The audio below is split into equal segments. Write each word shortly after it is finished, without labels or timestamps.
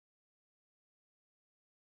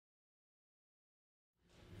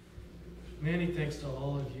Many thanks to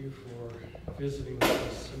all of you for visiting with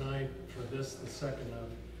us tonight for this, the second of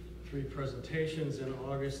 3 presentations in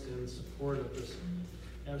August in support of this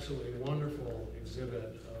absolutely wonderful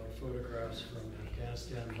exhibit of photographs from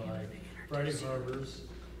Afghanistan by Friday Harbor's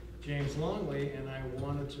James Longley, and I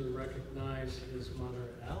wanted to recognize his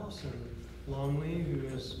mother, Allison Longley, who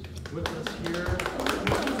is with us here. So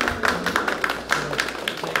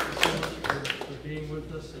thank you so much for being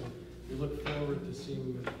with us, and we look forward to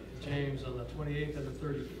seeing James on the 28th and the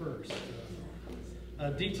 31st.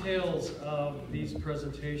 Details of these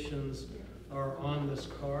presentations are on this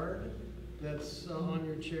card that's on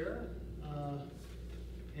your chair,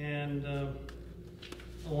 and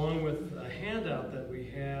along with a handout that we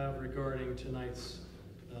have regarding tonight's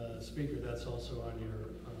speaker, that's also on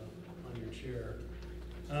your chair.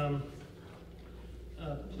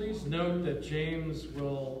 Please note that James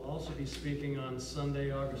will also be speaking on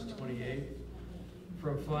Sunday, August 28th,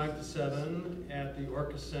 from 5 to 7 at the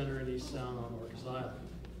Orca Center in East Sound on Orcas Island.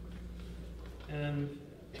 And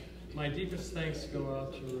my deepest thanks go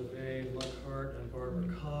out to Reve Luckhart and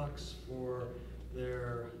Barbara Cox for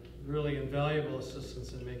their really invaluable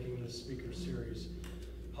assistance in making this speaker series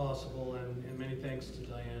possible, and many thanks to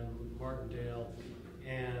Diane Martindale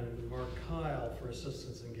and Mark Kyle for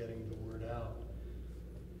assistance in getting the word out.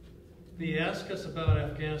 The Ask Us About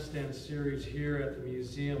Afghanistan series here at the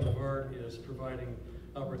Museum of Art is providing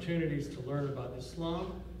opportunities to learn about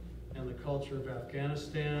Islam and the culture of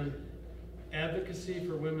Afghanistan, advocacy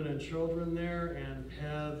for women and children there, and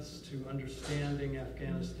paths to understanding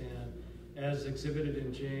Afghanistan as exhibited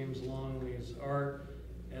in James Longley's art,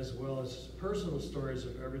 as well as personal stories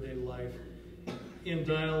of everyday life in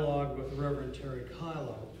dialogue with Reverend Terry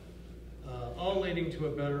Kylo, all leading to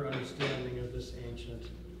a better understanding of this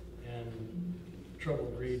ancient and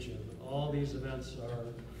troubled region. All these events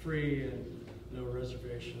are free and no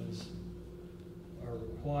reservations are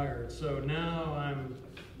required. So now I'm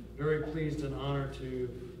very pleased and honored to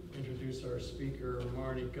introduce our speaker,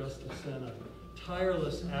 Marnie Gustavson, a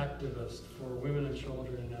tireless activist for women and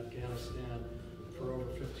children in Afghanistan for over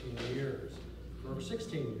 16 years,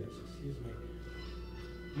 excuse me.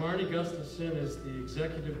 Marnie Gustavson is the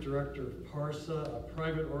executive director of PARSA, a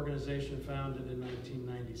private organization founded in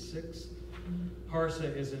 1996.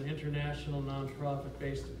 PARSA is an international nonprofit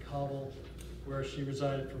based in Kabul, where she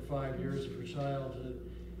resided for 5 years of her childhood.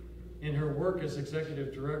 In her work as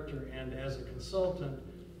executive director and as a consultant,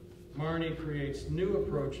 Marnie creates new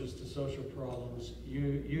approaches to social problems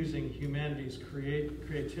using humanity's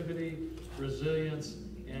creativity, resilience,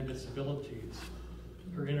 and its abilities.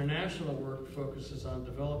 Her international work focuses on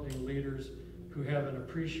developing leaders who have an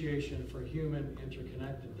appreciation for human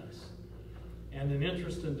interconnectedness and an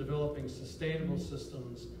interest in developing sustainable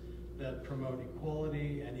systems that promote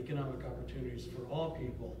equality and economic opportunities for all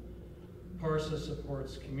people. PARSA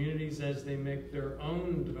supports communities as they make their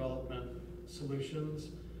own development solutions,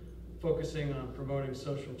 focusing on promoting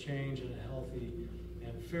social change and a healthy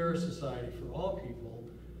and fair society for all people,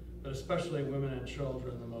 but especially women and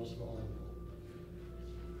children, the most vulnerable.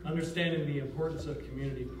 Understanding the importance of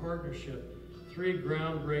community partnership, 3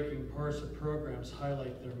 groundbreaking PARSA programs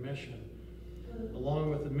highlight their mission. Along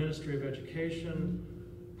with the Ministry of Education,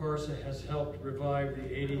 PARSA has helped revive the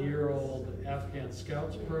 80-year-old Afghan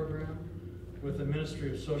Scouts program. With the Ministry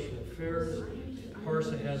of Social Affairs,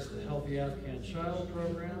 PARSA has the Healthy Afghan Child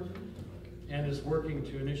program and is working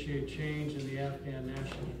to initiate change in the Afghan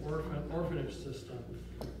National Orphanage System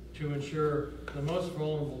to ensure the most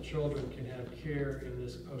vulnerable children can have care in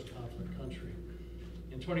this post-conflict country.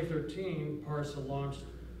 In 2013, PARSA launched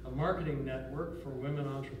a marketing network for women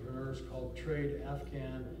entrepreneurs called Trade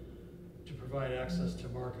Afghan to provide access to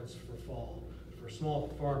markets for small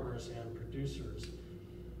farmers and producers.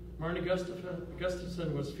 Marnie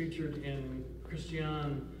Gustavson was featured in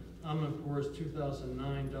Christiane Amanpour's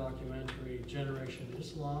 2009 documentary, Generation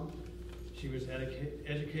Islam. She was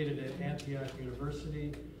educated at Antioch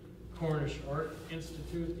University, Cornish Art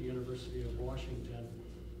Institute, the University of Washington,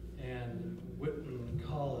 and Whitman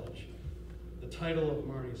College. The title of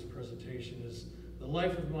Marnie's presentation is The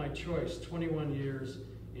Life of My Choice, 21 Years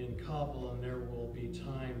in Kabul, and there will be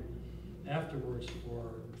time afterwards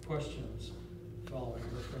for questions following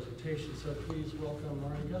her presentation. So please welcome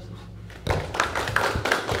Marnie Gustavson.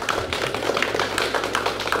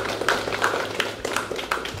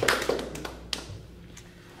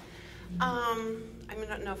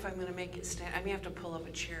 I don't know if I'm going to make it stand. I may have to pull up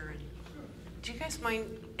a chair. And do you guys mind?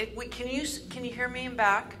 Can you hear me in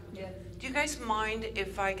back? Yes. Do you guys mind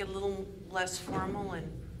if I get a little less formal?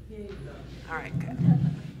 And Yeah. all right, good.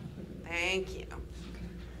 Thank you.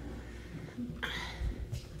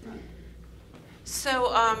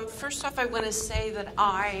 So first off, I want to say that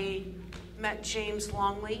I met James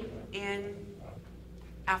Longley in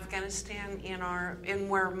Afghanistan in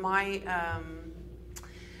where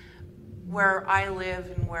I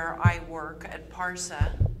live and where I work at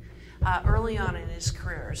PARSA early on in his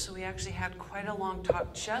career. So we actually had quite a long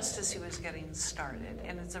talk just as he was getting started.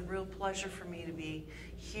 And it's a real pleasure for me to be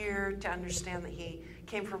here to understand that he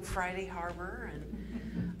came from Friday Harbor, and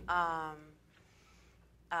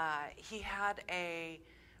he had a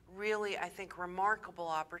really, I think, remarkable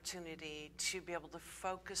opportunity to be able to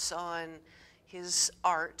focus on his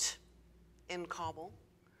art in Kabul.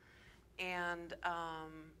 And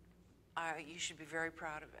you should be very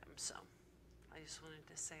proud of him. So I just wanted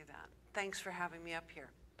to say that. Thanks for having me up here.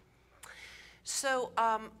 So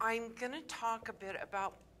I'm going to talk a bit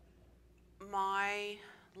about my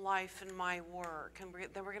life and my work, and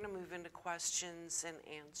then we're going to move into questions and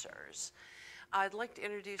answers. I'd like to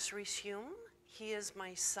introduce Reese Hume. He is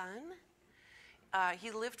my son. He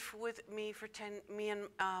lived with me me and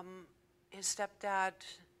his stepdad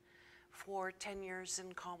for 10 years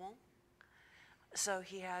in Kabul. So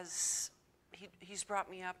he's brought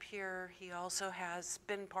me up here. He also has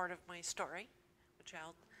been part of my story, which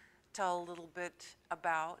I'll tell a little bit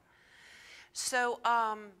about. So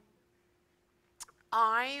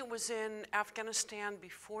I was in Afghanistan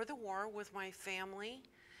before the war with my family.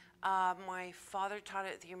 My father taught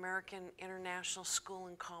at the American International School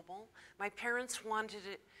in Kabul. My parents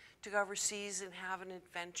wanted to go overseas and have an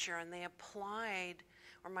adventure, and they applied,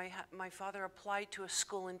 or my father applied to a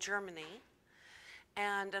school in Germany,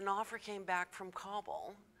 and an offer came back from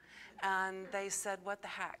Kabul, and they said, "What the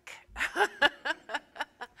heck?"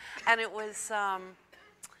 And it was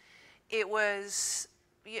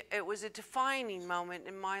a defining moment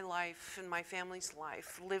in my life and my family's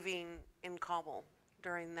life, living in Kabul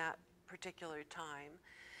during that particular time.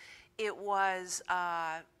 It was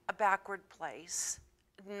a backward place,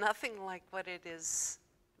 nothing like what it has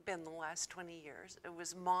been the last 20 years. It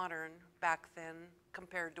was modern back then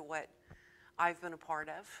compared to what I've been a part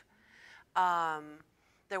of.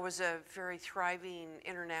 There was a very thriving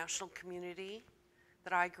international community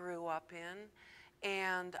that I grew up in,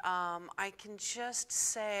 and I can just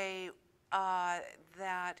say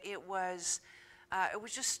that it was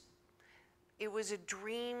a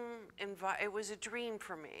dream. It was a dream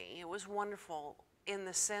for me. It was wonderful in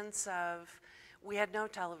the sense of we had no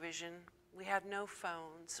television, we had no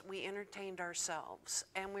phones, we entertained ourselves,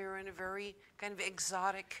 and we were in a very kind of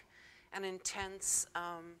exotic and intense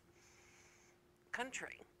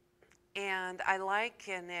country. And I've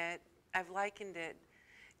likened it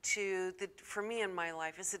to for me in my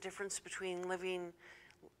life, is the difference between living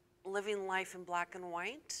life in black and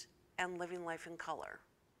white and living life in color.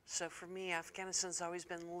 So for me, Afghanistan's always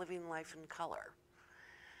been living life in color.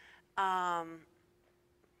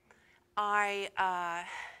 I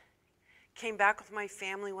came back with my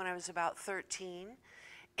family when I was about 13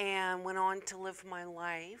 and went on to live my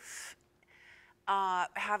life,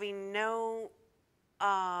 having no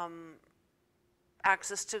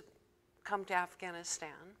access to come to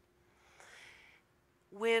Afghanistan.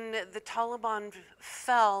 When the Taliban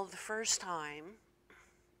fell the first time,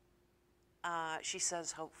 she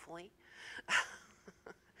says, hopefully.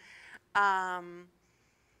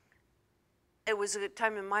 It was a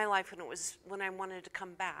time in my life when I wanted to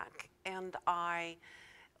come back. And I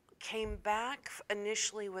came back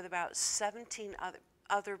initially with about 17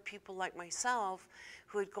 other people like myself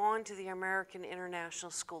who had gone to the American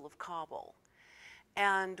International School of Kabul.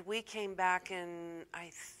 And we came back in, I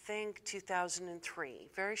think, 2003,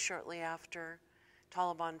 very shortly after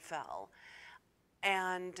Taliban fell,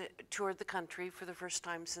 and toured the country for the first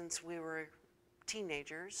time since we were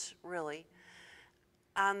teenagers, really.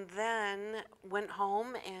 And then went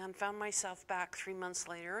home and found myself back 3 months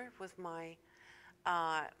later with my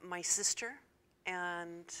sister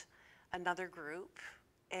and another group,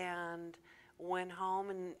 and went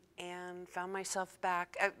home and found myself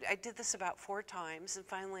back. I did this about 4 times, and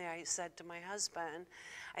finally I said to my husband,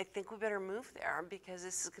 I think we better move there because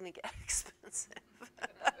this is going to get expensive.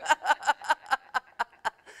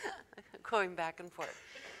 Going back and forth.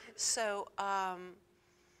 So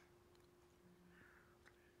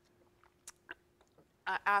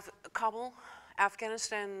Kabul,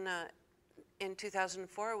 Afghanistan in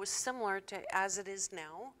 2004 was similar to as it is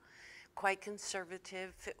now, quite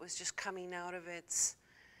conservative. It was just coming out of its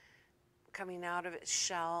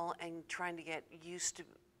shell and trying to get used to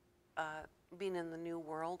being in the new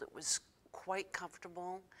world. It was quite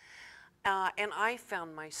comfortable, and I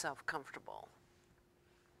found myself comfortable.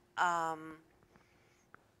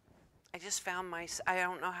 I just found I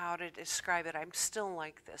don't know how to describe it. I'm still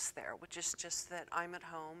like this there, which is just that I'm at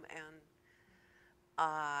home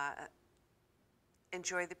and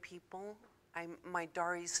enjoy the people. My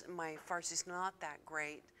Farsi's not that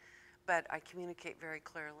great, but I communicate very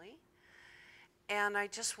clearly. And I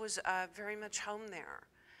just was very much home there.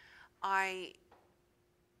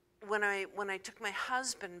 When I took my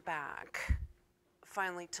husband back,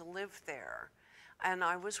 finally to live there, and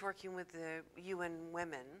I was working with the UN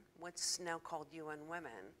Women, what's now called UN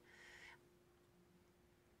Women,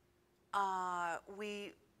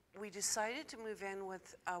 we decided to move in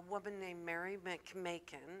with a woman named Mary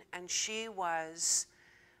McMakin, and she was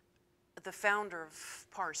the founder of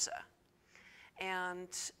PARSA. And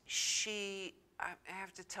I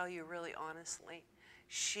have to tell you really honestly,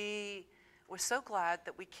 she was so glad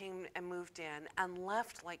that we came and moved in and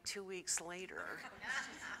left like 2 weeks later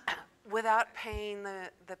without paying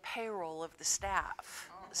the payroll of the staff.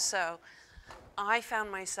 So I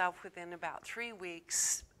found myself within about 3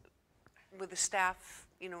 weeks with the staff,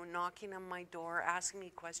 knocking on my door, asking me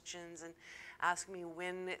questions and asking me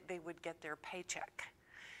when they would get their paycheck.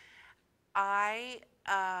 I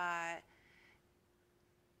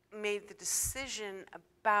made the decision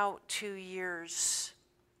about 2 years.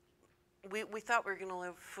 We thought we were going to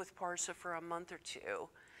live with PARSA for a month or two.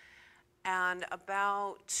 And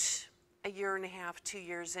about a year and a half, 2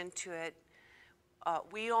 years into it,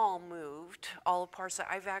 we all moved, all of PARSA.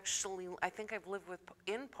 I think I've lived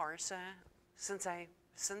in PARSA since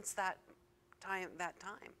that time.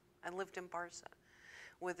 I lived in PARSA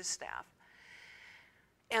with the staff.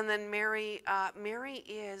 And then Mary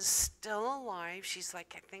is still alive. She's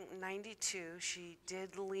like, I think 92. She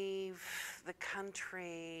did leave the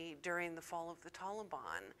country during the fall of the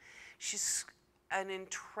Taliban. She's an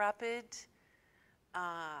intrepid,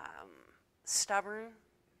 stubborn,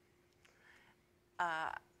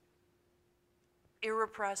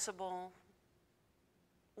 irrepressible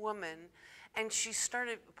woman. And she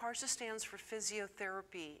started, PARSA stands for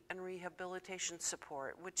Physiotherapy and Rehabilitation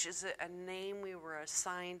Support, which is a name we were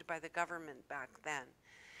assigned by the government back then.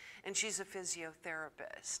 And she's a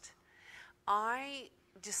physiotherapist. I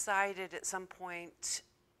decided at some point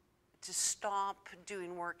to stop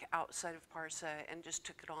doing work outside of PARSA and just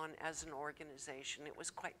took it on as an organization. It was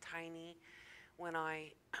quite tiny when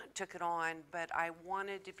I took it on, but I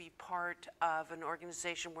wanted to be part of an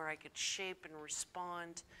organization where I could shape and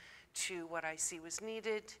respond to what I see was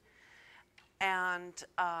needed, and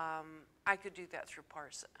I could do that through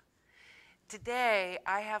PARSA. Today,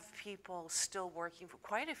 I have people still working,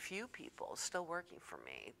 quite a few people still working for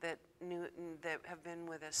me that have been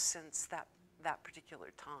with us since that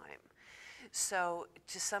particular time. So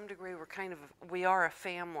to some degree, we are a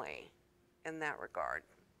family in that regard.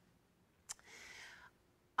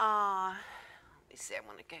 Let me see,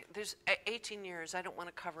 there's 18 years, I don't want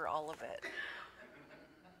to cover all of it.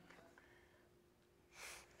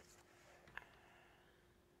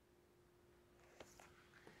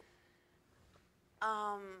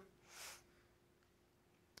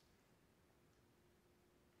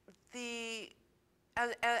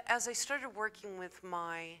 As I started working with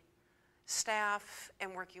my staff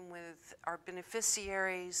and working with our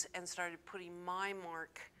beneficiaries and started putting my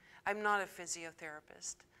mark, I'm not a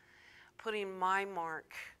physiotherapist, putting my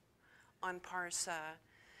mark on PARSA,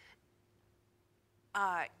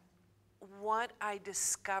 what I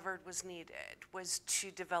discovered was needed was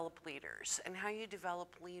to develop leaders. And how you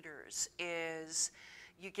develop leaders is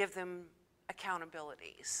you give them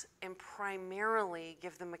accountabilities, and primarily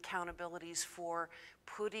give them accountabilities for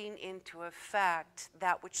putting into effect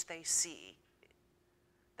that which they see,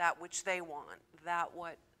 that which they want,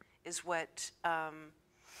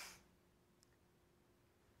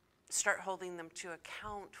 start holding them to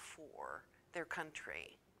account for their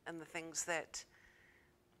country and the things that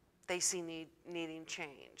they see needing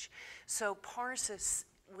change. So PARSA,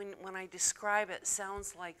 when I describe it,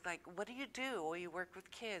 sounds like what do you do? Will you work with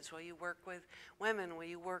kids? Will you work with women? Will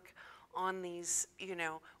you work on these,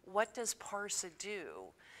 what does PARSA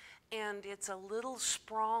do? And it's a little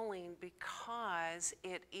sprawling because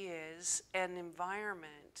it is an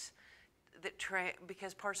environment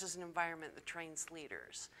because PARSA is an environment that trains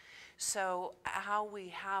leaders. So how we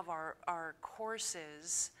have our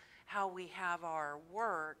courses, how we have our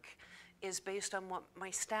work is based on what my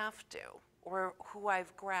staff do, or who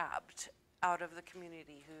I've grabbed out of the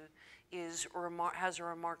community who has a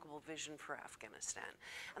remarkable vision for Afghanistan.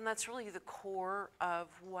 And that's really the core of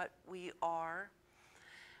what we are.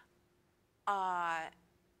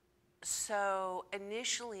 So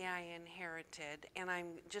initially I inherited, and I'm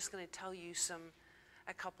just going to tell you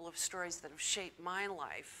a couple of stories that have shaped my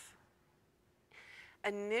life.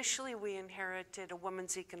 Initially, we inherited a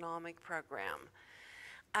women's economic program.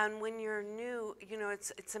 And when you're new, you know,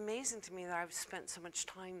 it's amazing to me that I've spent so much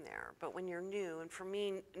time there. But when you're new, and for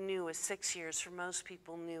me, new is 6 years. For most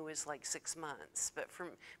people, new is like 6 months. But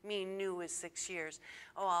for me, new is 6 years.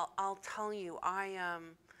 Oh, I'll tell you, I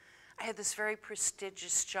had this very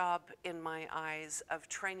prestigious job in my eyes of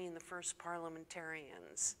training the first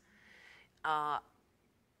parliamentarians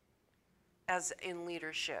as in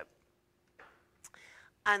leadership.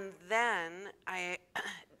 And then I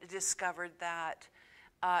discovered that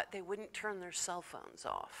they wouldn't turn their cell phones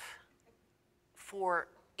off for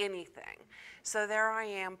anything. So there I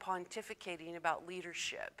am pontificating about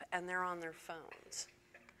leadership, and they're on their phones.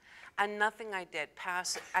 And nothing I did,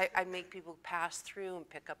 I make people pass through and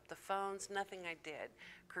pick up the phones. Nothing I did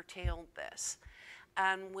curtailed this.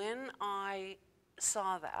 And when I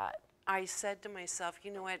saw that, I said to myself,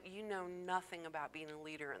 you know what, you know nothing about being a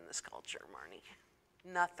leader in this culture, Marnie.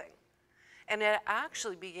 Nothing. And it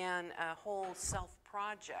actually began a whole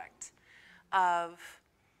self-project of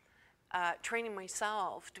training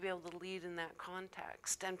myself to be able to lead in that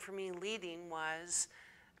context. And for me, leading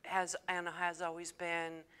has always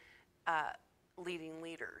been leading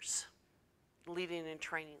leaders, leading and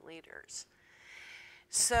training leaders.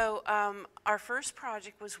 So our first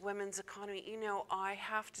project was women's economy. You know, I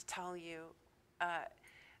have to tell you,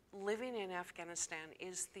 living in Afghanistan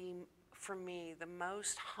is for me, the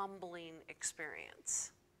most humbling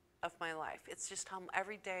experience of my life. It's just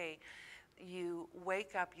every day you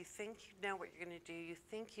wake up, you think you know what you're going to do, you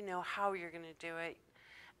think you know how you're going to do it,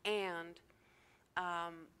 and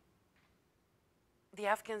the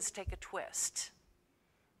Afghans take a twist.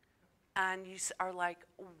 And you are like,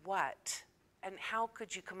 what? And how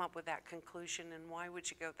could you come up with that conclusion, and why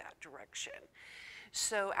would you go that direction?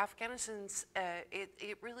 So Afghanistan's,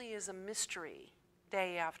 it really is a mystery.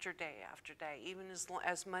 Day after day after day, even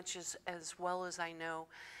as much as well as I know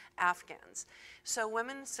Afghans. So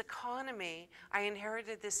women's economy, I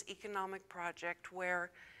inherited this economic project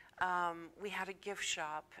where we had a gift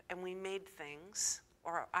shop and we made things,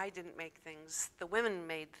 or I didn't make things, the women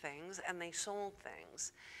made things and they sold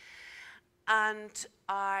things. And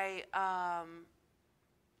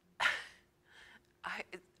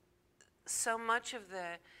so much of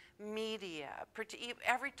the media,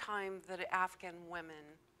 every time that Afghan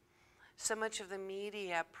women, so much of the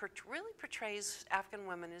media really portrays Afghan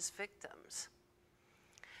women as victims.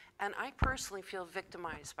 And I personally feel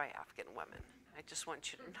victimized by Afghan women. I just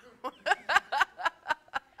want you to know.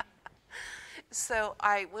 So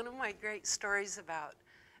one of my great stories about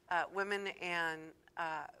women and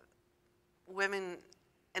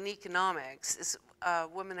economics is a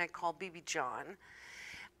woman I call Bibi John.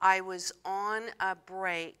 I was on a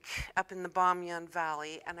break up in the Bamyan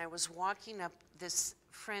Valley, and I was walking up. This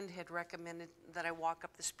friend had recommended that I walk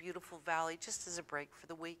up this beautiful valley just as a break for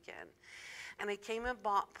the weekend. And I came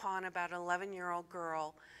upon about an 11-year-old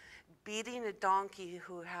girl beating a donkey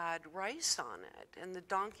who had rice on it, and the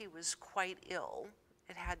donkey was quite ill.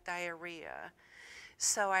 It had diarrhea.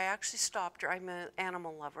 So I actually stopped her. I'm an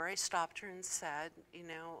animal lover. I stopped her and said, you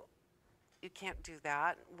know, you can't do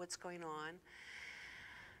that. What's going on?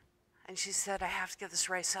 And she said, I have to get this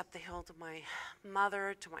rice up the hill to my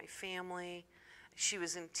mother, to my family. She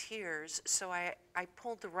was in tears. So I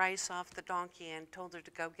pulled the rice off the donkey and told her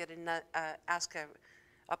to go get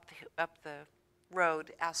up the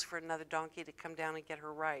road, ask for another donkey to come down and get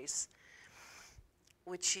her rice,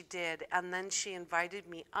 which she did. And then she invited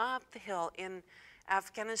me up the hill. In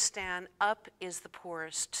Afghanistan, up is the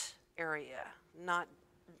poorest area,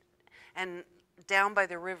 and down by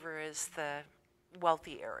the river is the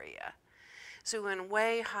wealthy area. So we went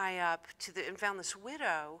way high up and found this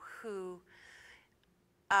widow who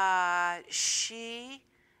she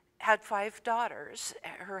had 5 daughters.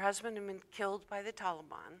 Her husband had been killed by the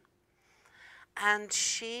Taliban, and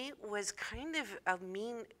she was kind of a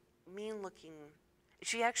mean-looking.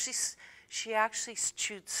 She actually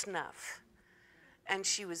chewed snuff, and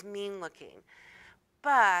she was mean-looking.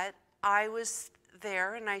 But I was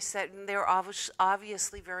there, and I said, and they were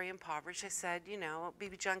obviously very impoverished. I said, you know,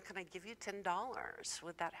 Bibi John, can I give you $10?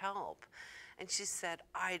 Would that help? And she said,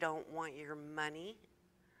 I don't want your money.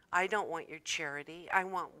 I don't want your charity. I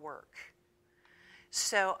want work.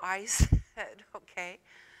 So I said, okay.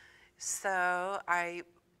 So I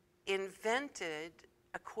invented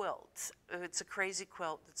a quilt. It's a crazy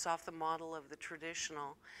quilt. It's off the model of the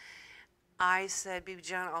traditional. I said, Bibi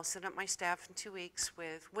John, I'll set up my staff in 2 weeks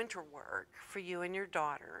with winter work for you and your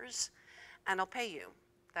daughters, and I'll pay you.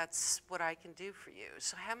 That's what I can do for you.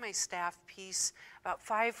 So I have my staff piece about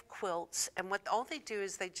 5 quilts, and all they do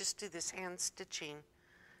is they just do this hand stitching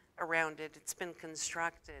around it. It's been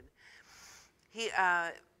constructed.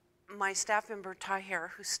 My staff member,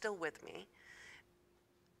 Tahir, who's still with me,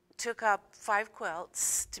 took up 5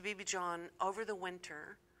 quilts to BB John over the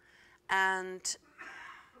winter and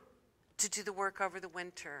to do the work over the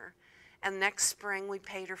winter. And next spring, we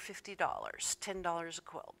paid her $50, $10 a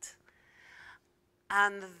quilt.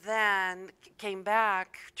 And then came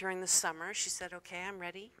back during the summer. She said, okay, I'm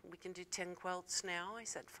ready. We can do 10 quilts now. I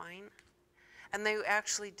said, fine. And they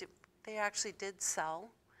actually did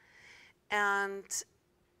sell. And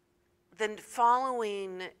then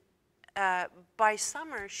following, by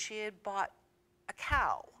summer, she had bought a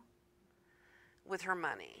cow with her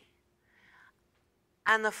money.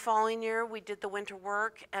 And the following year, we did the winter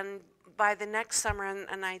work, and by the next summer,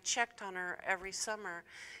 and I checked on her every summer,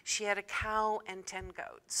 she had a cow and 10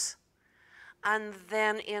 goats. And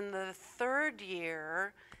then in the 3rd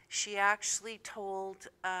year, she actually told,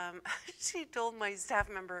 she told my staff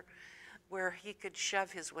member where he could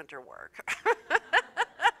shove his winter work.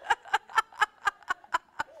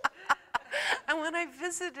 And when I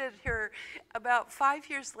visited her about 5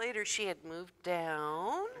 years later, she had moved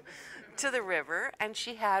down to the river, and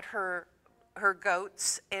she had her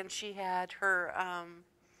goats, and she had her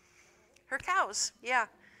cows, yeah.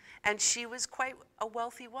 And she was quite a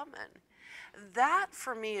wealthy woman. That,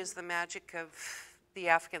 for me, is the magic of the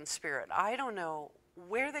Afghan spirit. I don't know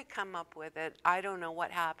where they come up with it. I don't know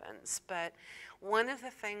what happens. But one of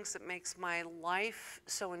the things that makes my life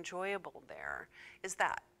so enjoyable there is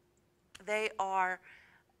that they are,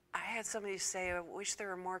 I had somebody say, I wish they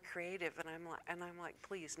were more creative, and I'm like,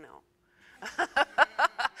 please, no.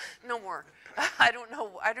 No more. I don't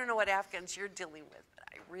know what Afghans you're dealing with, but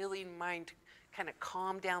I really mind kind of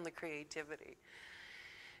calm down the creativity.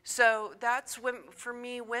 So that's when, for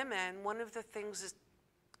me, women, one of the things is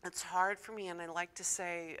it's hard for me, and I like to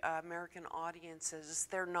say American audiences,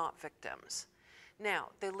 they're not victims. Now,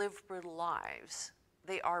 they live brutal lives.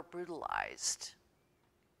 They are brutalized.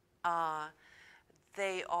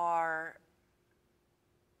 They are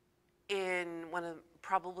in one of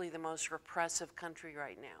probably the most repressive country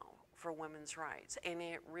right now for women's rights, and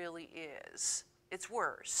it really is. It's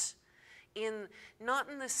worse. Not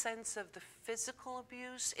in the sense of the physical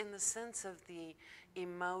abuse, in the sense of the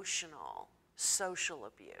emotional, social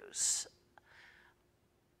abuse.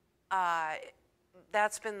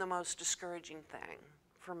 That's been the most discouraging thing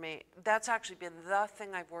for me. That's actually been the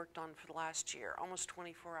thing I've worked on for the last year, almost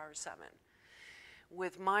 24 hours 7.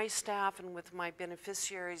 With my staff and with my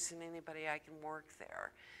beneficiaries and anybody I can work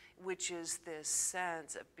there, which is this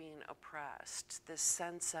sense of being oppressed, this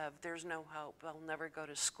sense of there's no hope, I'll never go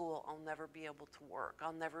to school, I'll never be able to work,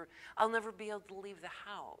 I'll never be able to leave the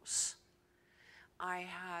house. I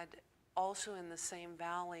had also in the same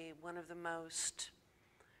valley, one of the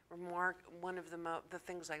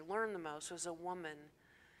things I learned the most was a woman,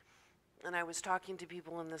 and I was talking to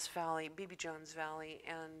people in this valley, BB John's Valley,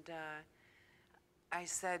 and I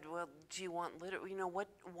said, well, do you want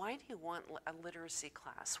why do you want a literacy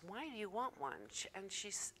class? Why do you want one? And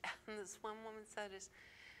this one woman said,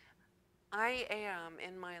 I am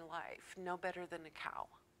in my life no better than a cow.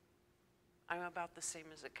 I'm about the same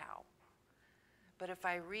as a cow. But if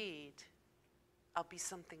I read, I'll be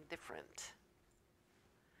something different.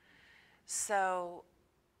 So,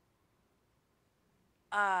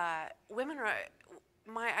 women are,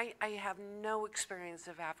 I have no experience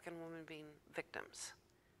of Afghan women being victims.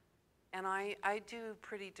 And I do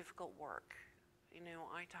pretty difficult work. You know,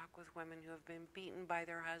 I talk with women who have been beaten by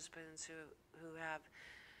their husbands, who have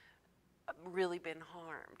really been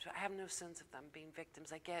harmed. I have no sense of them being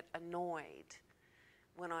victims. I get annoyed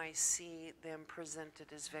when I see them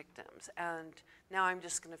presented as victims. And now I'm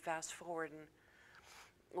just going to fast forward,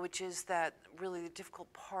 which is that really the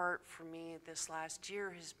difficult part for me this last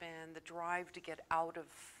year has been the drive to get out of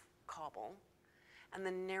Kabul and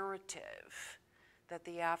the narrative that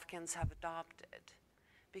the Afghans have adopted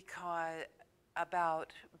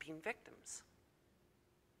about being victims.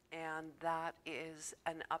 And that is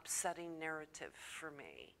an upsetting narrative for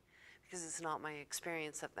me because it's not my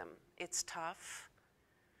experience of them. It's tough,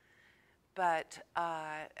 but,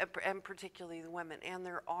 and particularly the women. And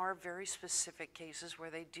there are very specific cases where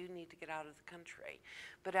they do need to get out of the country.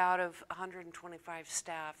 But out of 125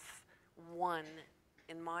 staff, 1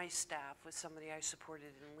 in my staff was somebody I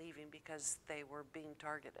supported in leaving because they were being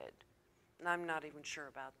targeted. And I'm not even sure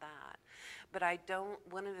about that. But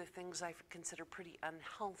one of the things I consider pretty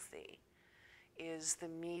unhealthy is the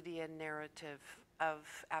media narrative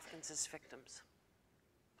of Afghans as victims.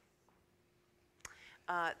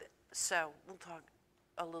 So we'll talk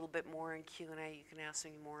a little bit more in Q&A. You can ask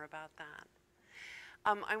me more about that.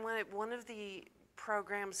 One of the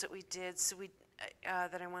programs that we did,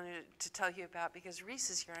 that I wanted to tell you about, because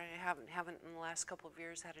Reese is here. I haven't in the last couple of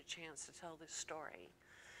years had a chance to tell this story.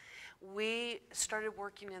 We started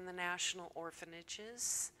working in the national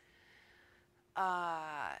orphanages,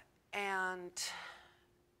 and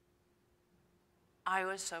I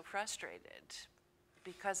was so frustrated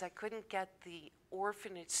because I couldn't get the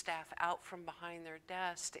orphanage staff out from behind their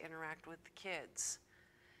desks to interact with the kids.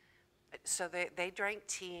 So they drank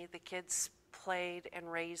tea, the kids played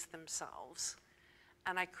and raised themselves,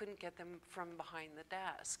 and I couldn't get them from behind the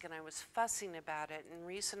desk, and I was fussing about it, and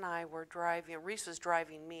Reese and I were driving, Reese was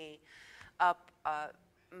driving me up a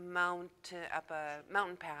mountain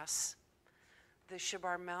pass, the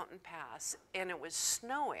Shibar mountain pass, and it was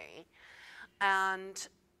snowy, and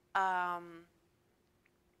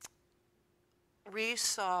Reese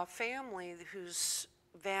saw a family whose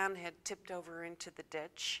van had tipped over into the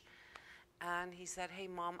ditch, and he said, "Hey,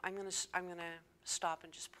 Mom, I'm gonna stop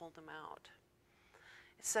and just pull them out."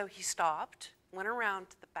 So he stopped, went around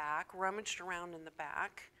to the back, rummaged around in the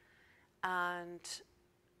back, and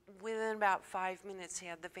within about 5 minutes, he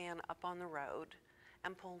had the van up on the road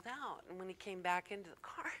and pulled out. And when he came back into the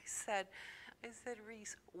car, I said,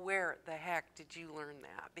 Reese, where the heck did you learn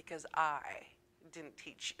that? Because I didn't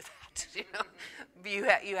teach you that. You know,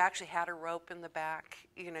 you actually had a rope in the back.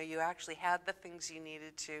 You know, you actually had the things you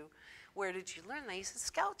needed to. Where did you learn that? He said,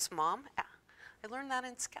 Scouts, Mom. I learned that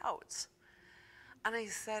in Scouts. And I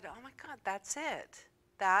said, oh my God, that's it.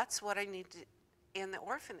 That's what I need to, in the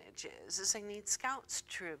orphanages, is I need Scouts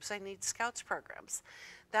troops. I need Scouts programs.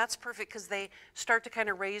 That's perfect, because they start to kind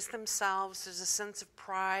of raise themselves. There's a sense of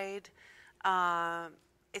pride.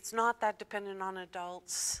 It's not that dependent on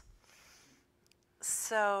adults.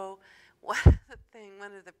 So one of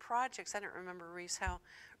the projects, I don't remember, Reese, how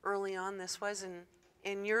early on this was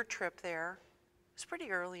in your trip there. It was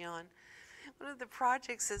pretty early on. One of the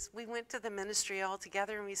projects is we went to the ministry all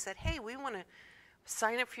together and we said, hey, we want to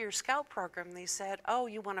sign up for your Scout program. And they said, oh,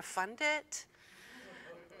 you want to fund it?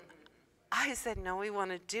 I said, no, we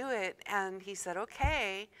want to do it. And he said,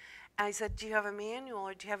 okay. And I said, do you have a manual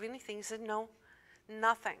or do you have anything? He said, no,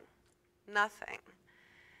 nothing.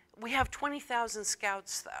 We have 20,000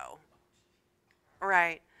 Scouts, though.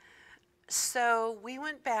 Right. So we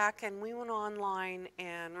went back and we went online,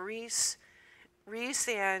 and Reese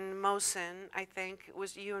and Mohsen, I think, it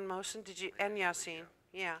was you and Mohsen, did you, and Yassine,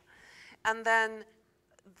 yeah. And then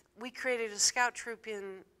we created a Scout troop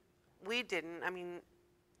Reese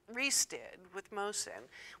did with Mohsen,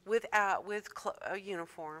 with a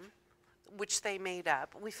uniform, which they made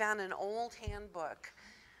up. We found an old handbook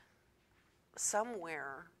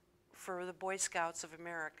somewhere for the Boy Scouts of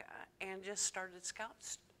America and just started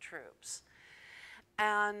Scouts troops.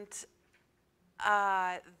 And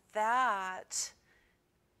that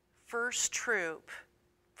first two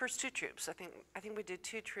troops, I think we did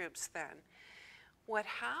 2 troops then. What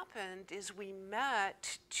happened is we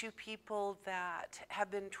met 2 people that have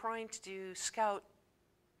been trying to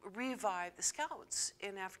revive the Scouts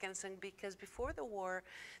in Afghanistan, because before the war,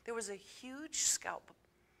 there was a huge Scout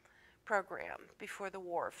program before the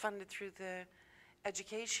war, funded through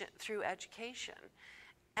education.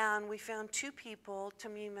 And we found 2 people,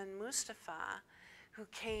 Tamim and Mustafa, who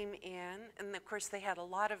came in, and of course they had a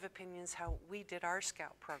lot of opinions how we did our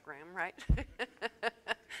Scout program, right?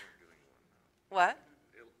 What?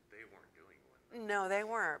 They weren't doing one. No, they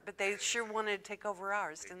weren't, but they sure wanted to take over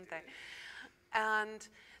ours, didn't they? And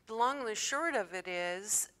the long and the short of it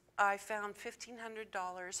is, I found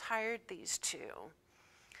 $1,500, hired these 2,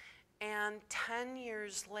 and 10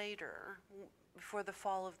 years later, before the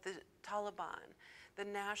fall of the Taliban, the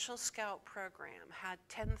National Scout Program had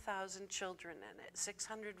 10,000 children in it,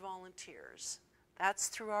 600 volunteers. That's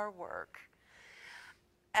through our work.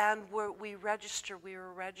 And we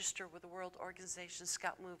were registered with the World Organization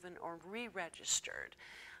Scout Movement, or re-registered.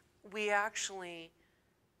 We actually,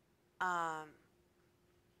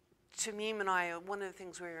 Tamim and I, one of the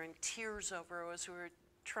things we were in tears over was we were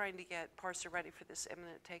trying to get PARSA ready for this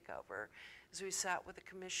imminent takeover, is we sat with the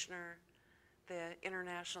commissioner, the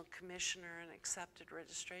international commissioner, and accepted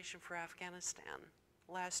registration for Afghanistan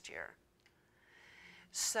last year.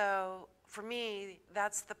 So for me,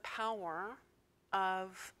 that's the power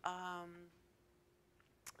of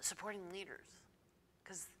supporting leaders,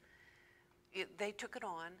 because they took it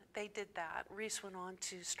on, they did that. Reese went on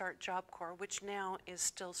to start Job Corps, which now is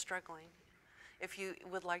still struggling. If you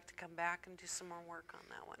would like to come back and do some more work on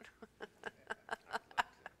that one.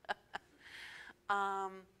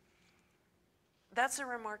 That's a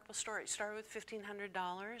remarkable story. It started with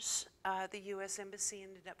 $1,500. The U.S. Embassy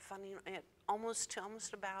ended up funding it almost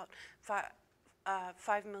about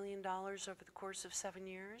 $5 million over the course of 7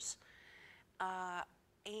 years.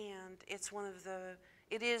 And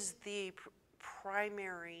it is the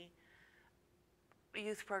primary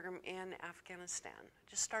youth program in Afghanistan.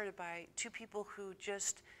 Just started by two people who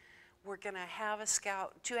just were going to have a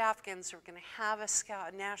scout, two Afghans who were going to have a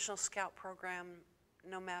national scout program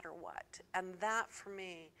no matter what. And that for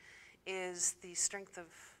me is the strength of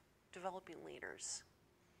developing leaders.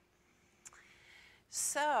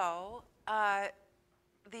 So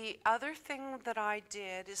the other thing that I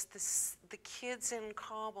did is the kids in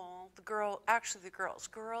Kabul,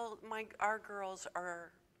 our girls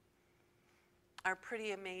are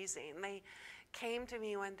pretty amazing. They came to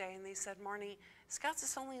me one day and they said, Marnie, Scouts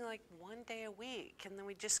is only like 1 day a week, and then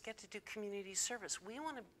we just get to do community service. We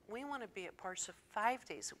want to be at PARSA 5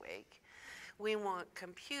 days a week. We want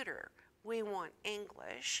computer. We want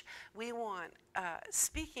English. We want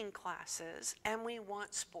speaking classes, and we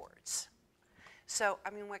want sports. So, I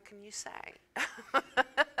mean, what can you say?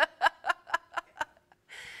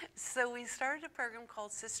 So we started a program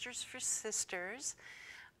called Sisters for Sisters.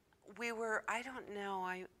 We were,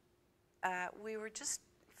 we were just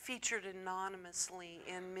featured anonymously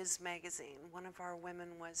in Ms. Magazine. One of our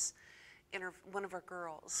women was, one of our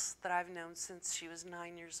girls that I've known since she was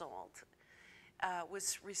 9 years old,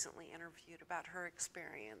 was recently interviewed about her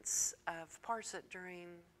experience of PARSA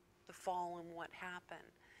during the fall and what happened.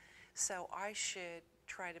 So I should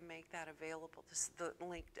try to make that available, the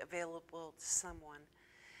link available to someone.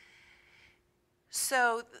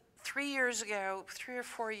 So 3 or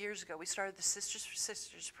 4 years ago, we started the Sisters for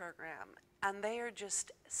Sisters program, and they are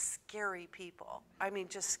just scary people. I mean,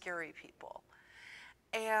 just scary people.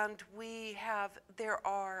 And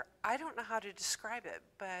I don't know how to describe it,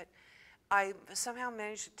 but I somehow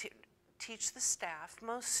managed to teach the staff.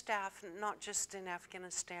 Most staff, not just in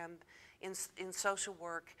Afghanistan, in social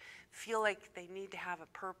work, feel like they need to have a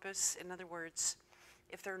purpose. In other words,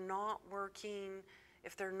 if they're not working,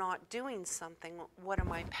 if they're not doing something, what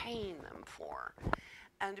am I paying them for?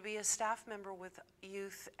 And to be a staff member with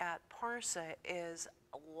youth at PARSA is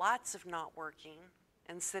lots of not working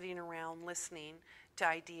and sitting around listening to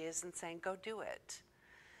ideas and saying, go do it.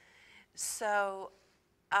 So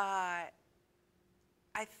I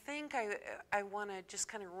think I want to just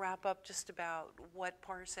kind of wrap up just about what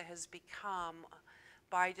PARSA has become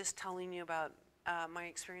by just telling you about my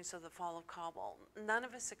experience of the fall of Kabul. None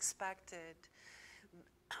of us expected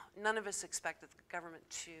the government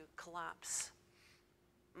to collapse.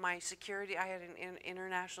 My security, I had an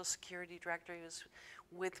international security director who was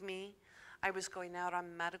with me. I was going out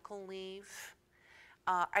on medical leave.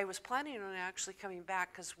 I was planning on actually coming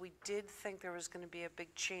back because we did think there was going to be a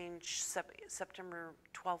big change September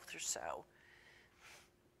 12th or so.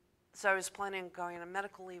 So I was planning on going on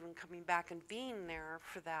medical leave and coming back and being there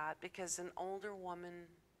for that, because an older woman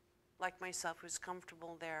like myself who's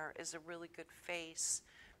comfortable there is a really good face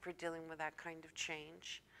for dealing with that kind of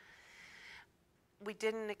change. We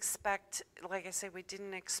didn't expect, like I say, we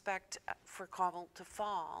didn't expect for Kabul to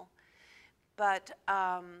fall, but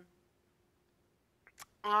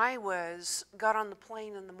I got on the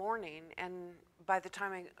plane in the morning, and by the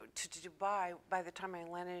time I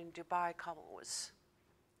landed in Dubai, Kabul was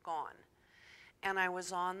gone. And I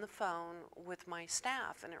was on the phone with my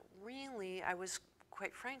staff, and I was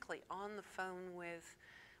quite frankly on the phone with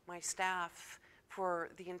my staff for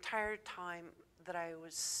the entire time that I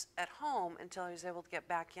was at home until I was able to get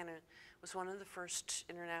back in. It was one of the first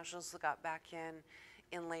internationals that got back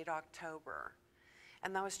in late October.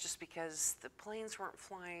 And that was just because the planes weren't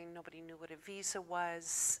flying, nobody knew what a visa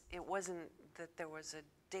was. It wasn't that there was a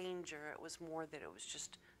danger, it was more that it was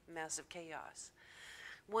just massive chaos.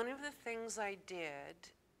 One of the things I did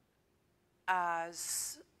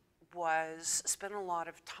was spend a lot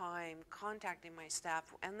of time contacting my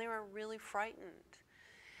staff, and they were really frightened.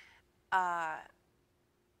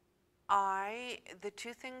 The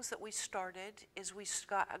two things that we started is we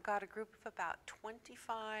got a group of about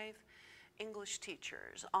 25 English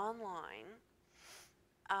teachers online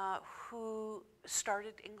who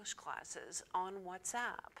started English classes on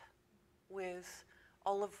WhatsApp with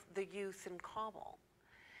all of the youth in Kabul.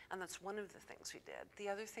 And that's one of the things we did. The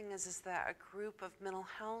other thing is that a group of mental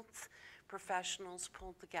health professionals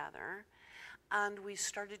pulled together, and we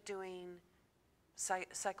started doing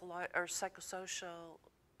psychosocial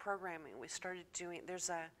programming. We started doing, there's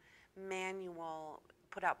a manual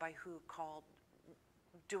put out by WHO called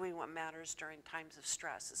Doing What Matters During Times of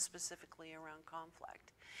Stress, specifically around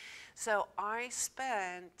conflict. So I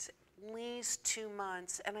spent at least 2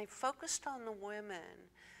 months, and I focused on the women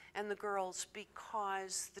and the girls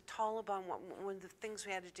because the Taliban, one of the things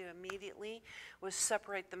we had to do immediately was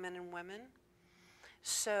separate the men and women.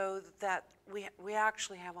 so that we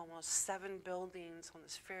actually have almost 7 buildings on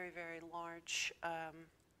this very, very large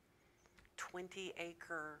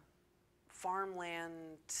 20-acre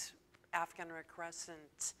farmland Afghan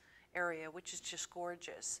Crescent area, which is just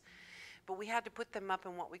gorgeous. But we had to put them up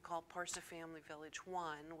in what we call PARSA Family Village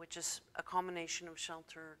 1, which is a combination of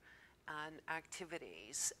shelter and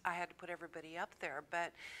activities. I had to put everybody up there,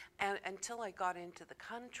 but until I got into the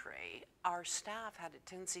country, our staff had a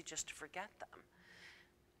tendency just to forget them.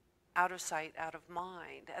 Out of sight, out of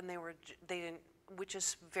mind, and they didn't, which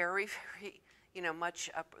is very, very, much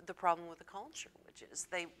the problem with the culture, which is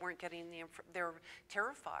they weren't getting they were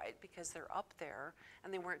terrified because they're up there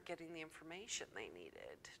and they weren't getting the information they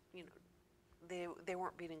needed. They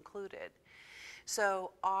weren't being included.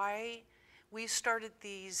 So we started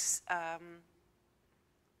these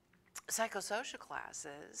psychosocial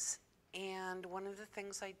classes, and one of the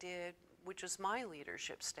things I did, which was my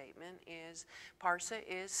leadership statement, is PARSA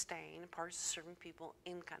is staying, PARSA is serving people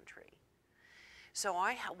in country. So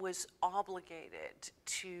I was obligated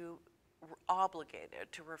to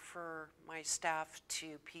refer my staff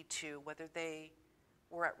to P2, whether they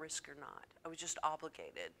were at risk or not. I was just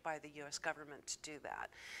obligated by the U.S. government to do that.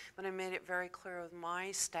 But I made it very clear with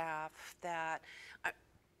my staff that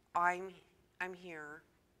I'm here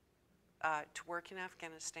to work in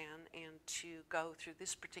Afghanistan and to go through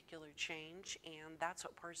this particular change, and that's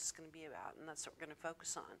what PARSA is going to be about, and that's what we're going to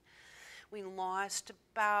focus on. We lost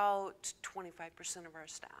about 25% of our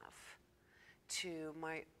staff to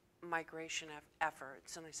migration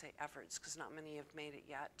efforts, and I say efforts because not many have made it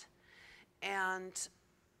yet.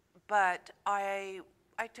 But I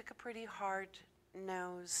took a pretty hard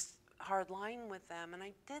line with them, and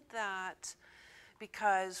I did that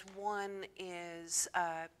because one is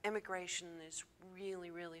immigration is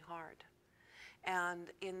really, really hard. And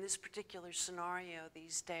in this particular scenario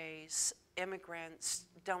these days, immigrants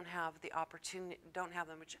don't have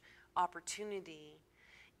much opportunity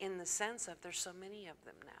in the sense of there's so many of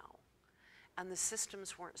them now. And the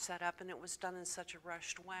systems weren't set up, and it was done in such a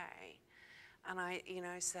rushed way. And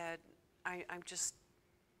I said, I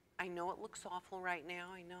know it looks awful right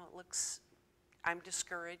now. I know I'm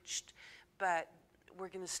discouraged, but we're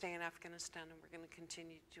going to stay in Afghanistan, and we're going to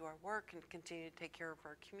continue to do our work and continue to take care of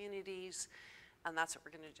our communities, and that's what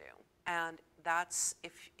we're going to do. And that's,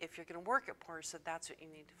 if you're going to work at PARSA, that's what you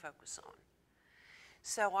need to focus on.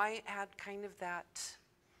 So I had kind of that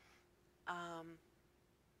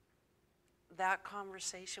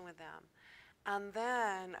conversation with them. And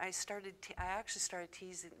then I actually started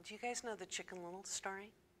teasing. Do you guys know the Chicken Little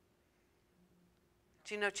story?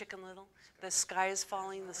 Do you know Chicken Little? The sky is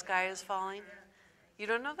falling, the sky is falling. You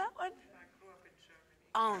don't know that one? I grew up in Germany.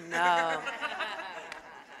 Oh, no.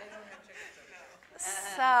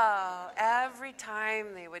 So every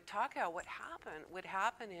time they would talk about what would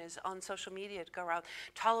happen is on social media it'd go around,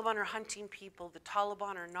 Taliban are hunting people, the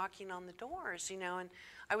Taliban are knocking on the doors, and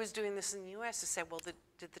I was doing this in the U.S. to say, well, did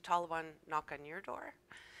the Taliban knock on your door?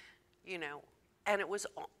 And it was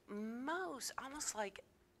almost like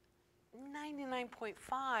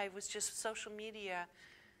 99.5 was just social media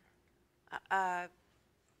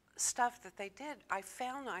stuff that they did. I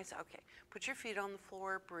said, okay, put your feet on the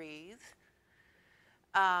floor, breathe.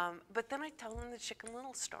 But then I tell them the Chicken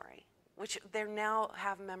Little story, which they now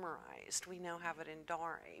have memorized. We now have it in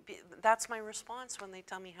Dari. That's my response when they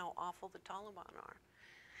tell me how awful the Taliban are,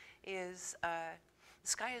 is the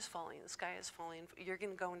sky is falling, the sky is falling. You're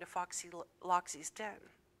going to go into Foxy Loxy's den.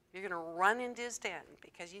 You're going to run into his den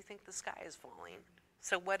because you think the sky is falling.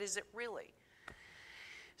 So what is it really?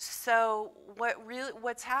 So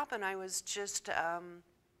what's happened, I was just...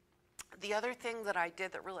 the other thing that I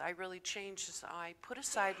did that I really changed is I put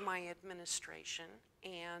aside my administration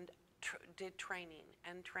and did training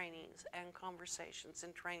and trainings and conversations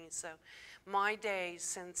and trainings. So my days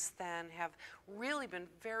since then have really been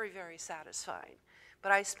very, very satisfying.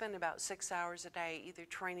 But I spend about 6 hours a day either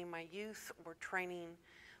training my youth or training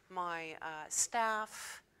my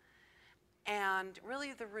staff. And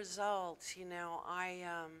really the results,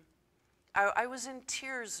 I was in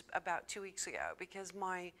tears about 2 weeks ago because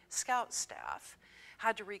my scout staff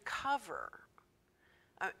had to recover.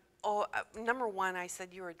 Number one, I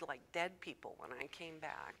said, you were like dead people when I came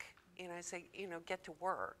back. And I said, get to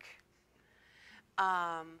work.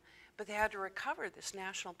 But they had to recover this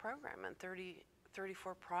national program in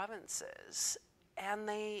 34 provinces. And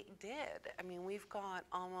they did. I mean, we've got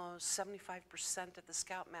almost 75% of the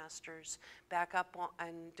scoutmasters back up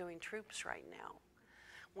and doing troops right now.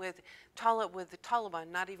 With the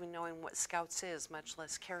Taliban not even knowing what scouts is, much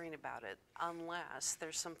less caring about it, unless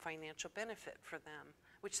there's some financial benefit for them,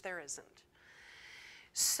 which there isn't.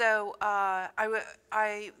 So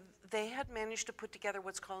they had managed to put together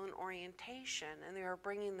what's called an orientation, and they are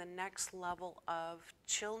bringing the next level of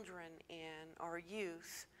children in, or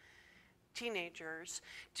youth, teenagers,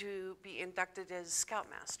 to be inducted as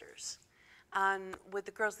scoutmasters. And with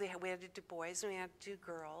the girls, we had to do boys and we had to do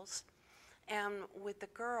girls. And with the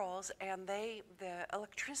girls, and the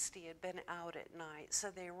electricity had been out at night, so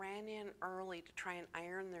they ran in early to try and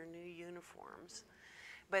iron their new uniforms.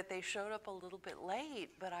 But they showed up a little bit late,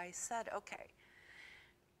 but I said, okay.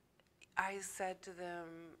 I said to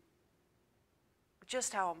them,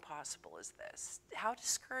 just how impossible is this? How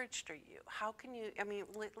discouraged are you? How can you, I mean,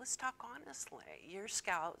 let's talk honestly. You're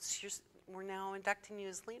scouts, we're now inducting you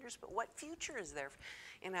as leaders, but what future is there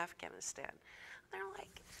in Afghanistan? And they're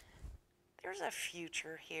like, there's a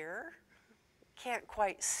future here. Can't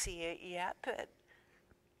quite see it yet, but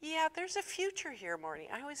yeah, there's a future here,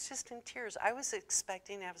 Marnie. I was just in tears. I was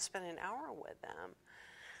expecting to have to spend an hour with them.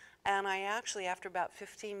 And I actually, after about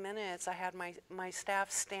 15 minutes, I had my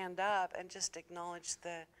staff stand up and just acknowledge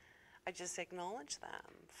them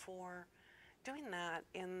for doing that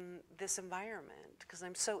in this environment, because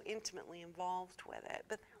I'm so intimately involved with it.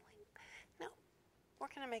 But they're like, no, we're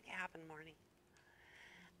going to make it happen, Marnie.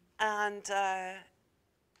 And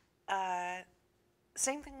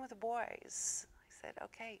same thing with the boys. I said,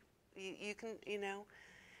 okay, you can,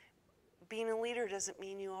 being a leader doesn't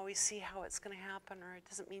mean you always see how it's going to happen, or it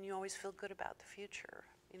doesn't mean you always feel good about the future.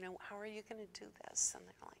 How are you going to do this? And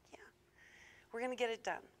they're like, yeah, we're going to get it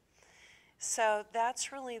done. So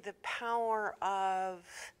that's really the power of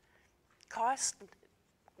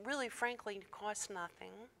really frankly, cost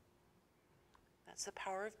nothing. That's the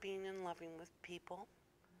power of being and loving with people.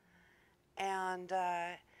 And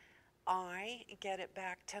I get it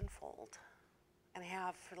back tenfold, and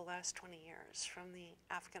have for the last 20 years from the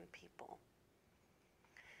Afghan people.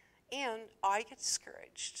 And I get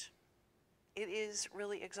discouraged. It is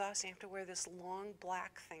really exhausting. I have to wear this long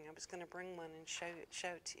black thing. I was going to bring one and show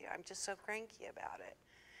it to you. I'm just so cranky about it.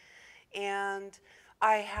 And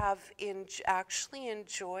I have actually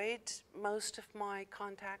enjoyed most of my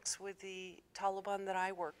contacts with the Taliban that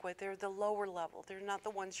I work with. They're the lower level. They're not the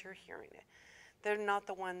ones you're hearing. They're not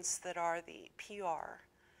the ones that are the PR.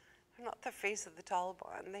 They're not the face of the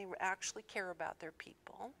Taliban. They actually care about their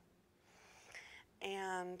people.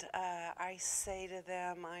 And I say to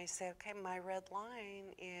them, okay, my red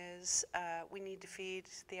line is we need to feed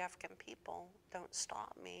the Afghan people. Don't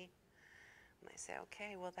stop me. And I say,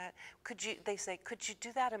 okay, well they say, could you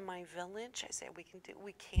do that in my village? I say, we can do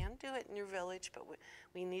it in your village, but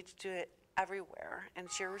we need to do it everywhere. And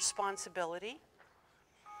it's your responsibility.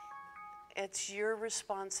 It's your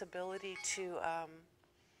responsibility to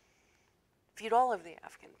feed all of the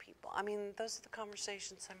Afghan people. I mean, those are the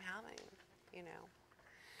conversations I'm having,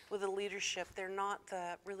 with the leadership. They're not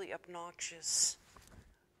the really obnoxious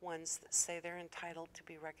ones that say they're entitled to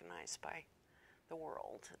be recognized by the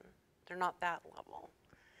world. And they're not that level.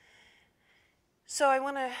 So I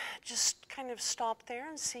want to just kind of stop there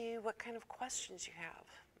and see what kind of questions you have.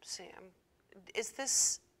 Is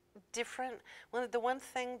this different? The one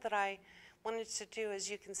thing that I wanted to do is,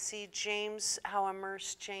 you can see James, how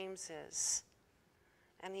immersed James is.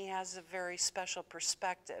 And he has a very special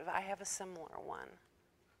perspective. I have a similar one.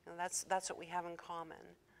 And that's what we have in common,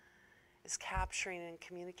 is capturing and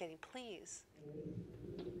communicating. Please.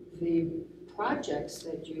 The projects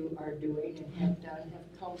that you are doing and have done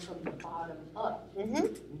have come from the bottom up,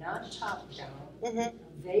 not top down.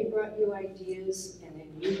 They brought you ideas, and then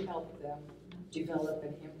you helped them develop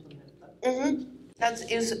and implement them.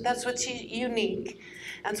 That's what's unique.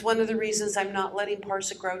 That's one of the reasons I'm not letting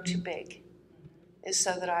PARSA grow too big, is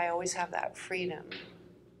so that I always have that freedom.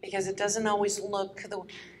 Because it doesn't always look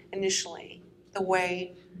initially the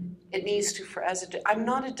way it needs to I'm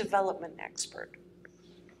not a development expert.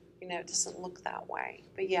 It doesn't look that way.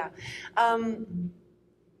 But yeah,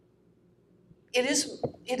 it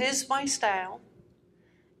is my style.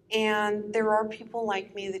 And there are people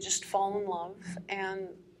like me that just fall in love and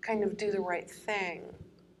kind of do the right thing,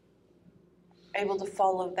 able to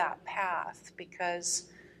follow that path, because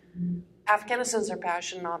Afghanistan's our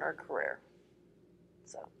passion, not our career.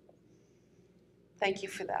 So thank you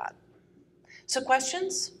for that. So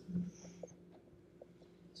questions?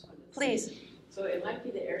 Please. So it might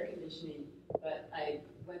be the air conditioning, but I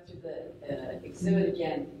went through the exhibit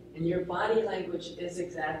again, and your body language is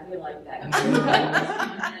exactly like that. So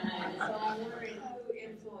I'm wondering who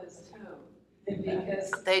influenced whom,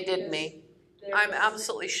 because they did me. I'm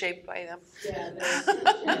absolutely shaped by them.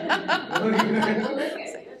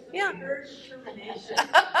 Yeah, her determination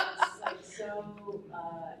is like so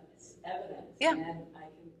evident. Yeah. And I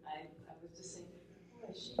was just saying, boy,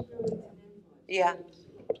 she really did influence. Yeah.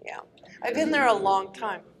 Yeah. I've been there a long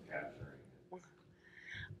time.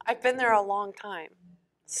 I've been there a long time.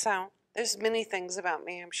 So there's many things about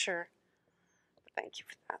me, I'm sure. Thank you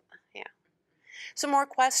for that. Yeah. Some more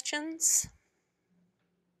questions?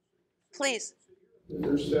 Please.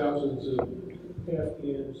 There's thousands of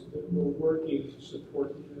Afghans that were working to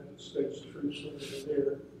support the United States troops when they were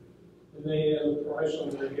there. And they have a price on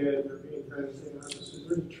their head, they're being handed down. Is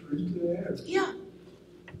there any truth to that? Yeah.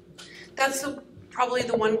 That's probably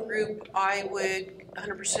the one group I would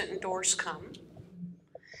 100% endorse come.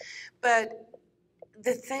 But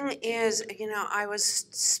the thing is, you know, I was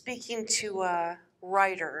speaking to a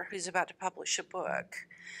writer who's about to publish a book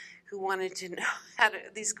who wanted to know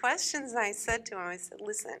these questions, and I said to him, I said,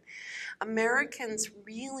 listen, Americans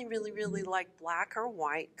really, really, really like black or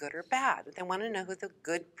white, good or bad. They want to know who the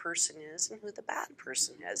good person is and who the bad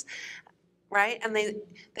person is, right? And they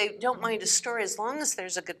don't mind a story as long as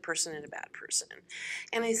there's a good person and a bad person.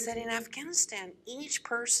 And I said, in Afghanistan, each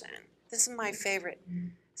person, this is my favorite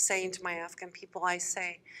saying to my Afghan people, I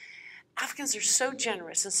say, Afghans are so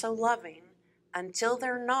generous and so loving until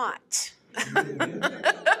they're not.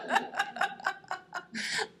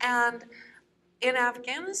 And in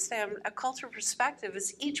Afghanistan, a cultural perspective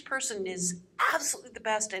is each person is absolutely the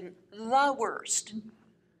best and the worst.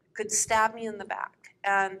 Could stab me in the back.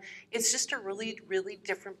 And it's just a really, really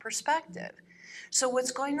different perspective. So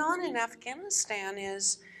what's going on in Afghanistan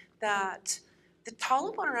is that the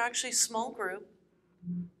Taliban are actually a small group,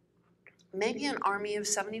 maybe an army of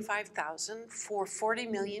 75,000 for 40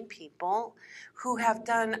 million people who have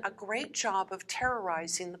done a great job of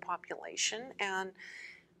terrorizing the population and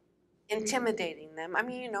intimidating them. I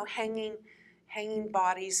mean, you know, hanging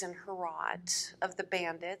bodies in Herat of the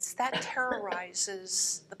bandits, that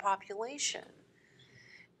terrorizes the population.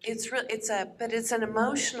 But it's an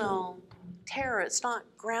emotional terror. It's not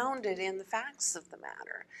grounded in the facts of the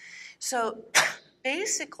matter. So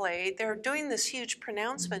basically, they're doing this huge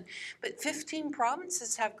pronouncement, but 15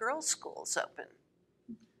 provinces have girls' schools open.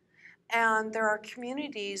 And there are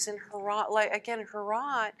communities in Herat, like again,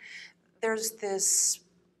 Herat, there's this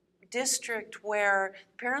district where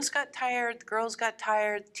parents got tired, the girls got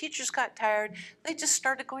tired, the teachers got tired, they just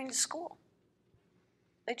started going to school.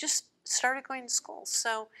 They just started going to school.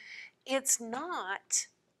 So it's not,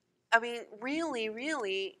 I mean, really,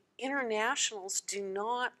 really, internationals do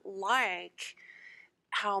not like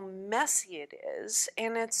how messy it is,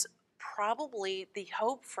 and it's probably the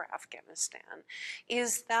hope for Afghanistan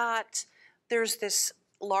is that there's this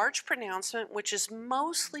large pronouncement, which is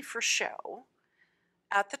mostly for show,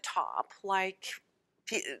 at the top, like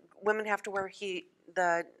women have to wear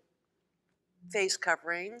the face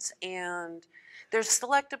coverings, and there's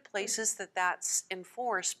selected places that's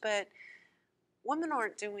enforced, but women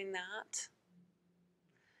aren't doing that.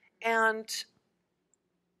 And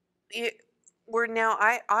we're now,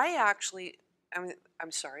 I actually,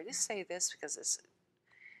 I'm sorry to say this because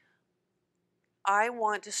I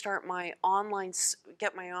want to start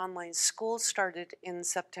get my online school started in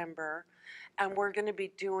September, and we're going to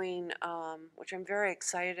be doing, which I'm very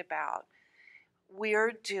excited about,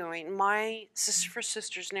 my Sister for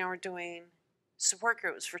Sisters now are doing support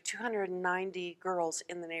groups for 290 girls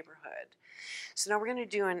in the neighborhood. So now we're going to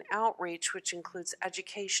do an outreach which includes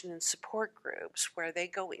education and support groups where they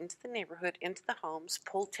go into the neighborhood, into the homes,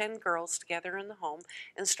 pull 10 girls together in the home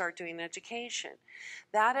and start doing education.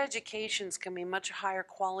 That education is going to be much higher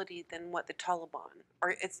quality than what the Taliban,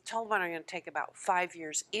 Taliban are going to take about 5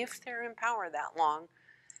 years, if they're in power that long,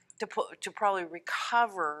 to probably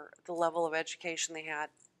recover the level of education they had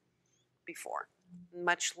before,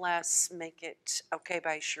 much less make it okay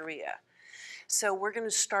by Sharia. So we're going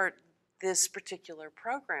to start this particular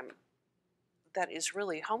program that is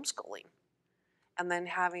really homeschooling, and then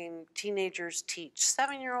having teenagers teach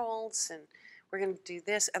 7-year-olds, and we're going to do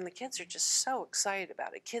this, and the kids are just so excited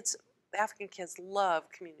about it. Afghan kids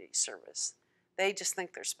love community service. They just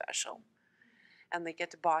think they're special, and they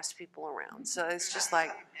get to boss people around. So it's just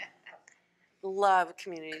like, love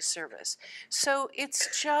community service. So it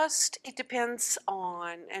depends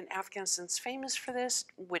on, and Afghanistan's famous for this,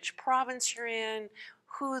 which province you're in,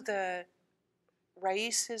 who the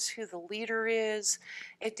rais is, who the leader is.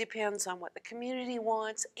 It depends on what the community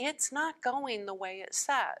wants. It's not going the way it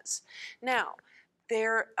says. Now,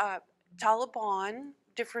 Taliban,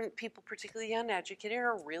 different people, particularly uneducated,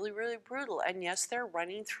 are really, really brutal. And yes, they're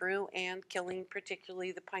running through and killing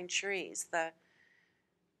particularly the Panjsheris, the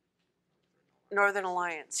Northern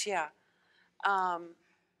Alliance, yeah.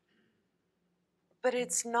 But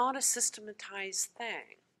it's not a systematized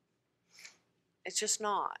thing. It's just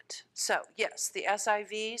not. So, yes, the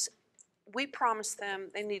SIVs, we promised them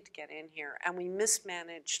they need to get in here, and we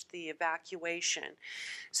mismanaged the evacuation.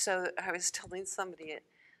 So I was telling somebody at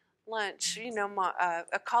lunch, you know,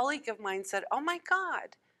 a colleague of mine said, "Oh my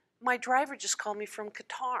God, my driver just called me from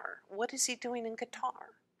Qatar. What is he doing in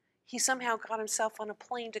Qatar? He somehow got himself on a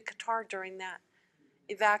plane to Qatar during that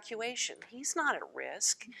evacuation. He's not at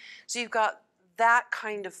risk." So you've got that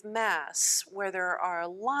kind of mess where there are a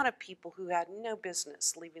lot of people who had no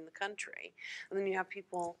business leaving the country. And then you have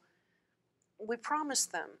people, we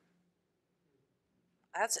promised them.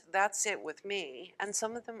 That's it with me. And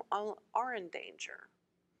some of them are in danger.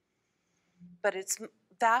 But it's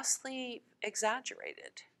vastly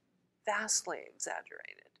exaggerated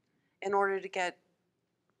in order to get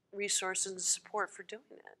resources and support for doing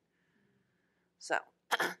it. So,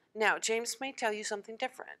 now James may tell you something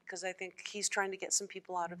different, because I think he's trying to get some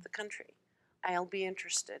people out of the country. I'll be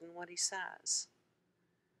interested in what he says.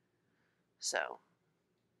 So,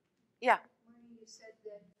 yeah. Marnie, you said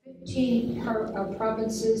that 15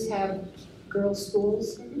 provinces have girls'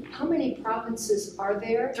 schools. How many provinces are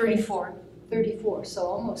there? 34. 34, so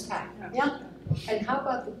almost half. Yeah. And how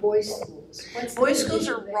about the boys' schools? What's the Boys' schools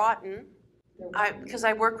division are there? rotten. Because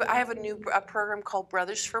I have a program called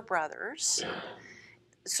Brothers for Brothers.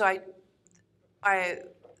 So I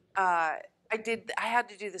had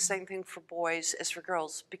to do the same thing for boys as for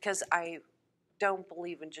girls, because I don't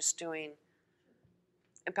believe in just doing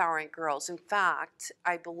empowering girls. In fact,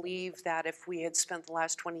 I believe that if we had spent the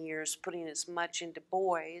last 20 years putting as much into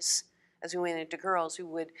boys as we went into girls, we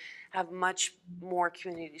would have much more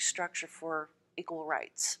community structure for equal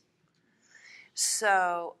rights.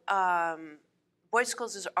 So boys'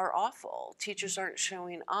 schools are awful. Teachers aren't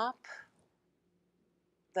showing up.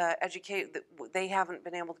 They haven't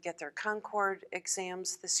been able to get their Concord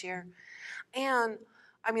exams this year. And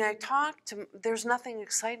I mean, there's nothing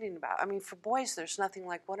exciting about it. I mean, for boys, there's nothing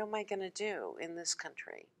like, what am I going to do in this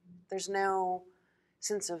country? There's no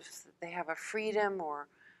sense of they have a freedom or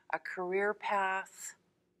a career path.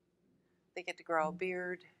 They get to grow a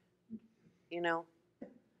beard, you know,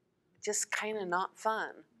 just kind of not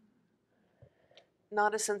fun.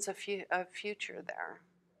 Not a sense of future there.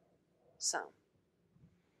 So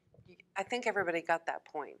I think everybody got that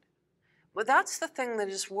point. But that's the thing that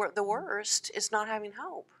is the worst, is not having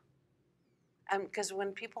hope. And because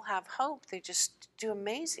when people have hope, they just do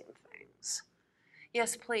amazing things.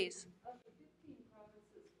 Yes, please. Of the 15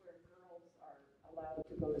 provinces where girls are allowed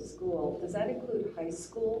to go to school, does that include high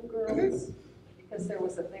school girls? Because there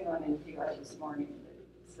was a thing on NPR this morning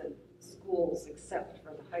that said schools except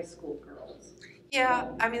for the high school girls.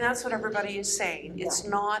 Yeah, I mean, that's what everybody is saying. It's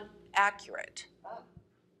not accurate.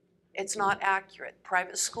 It's not accurate.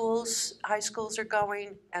 Private schools, high schools are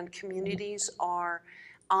going, and communities are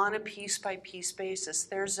on a piece-by-piece basis.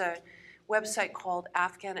 There's a website called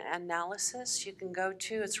Afghan Analysis you can go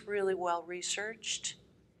to. It's really well researched,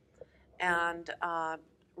 and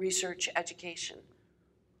research education.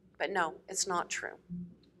 But no, it's not true.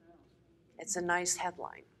 It's a nice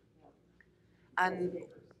headline. And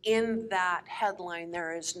in that headline,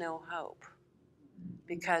 there is no hope,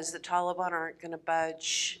 because the Taliban aren't going to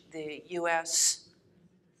budge, the U.S.,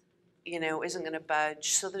 isn't going to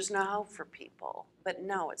budge, so there's no hope for people. But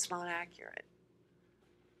no, it's not accurate.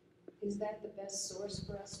 Is that the best source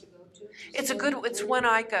for us to go to? It's one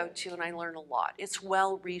I go to, and I learn a lot. It's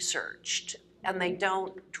well researched, and they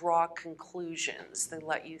don't draw conclusions. They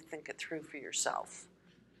let you think it through for yourself.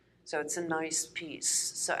 So it's a nice piece.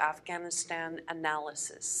 So Afghanistan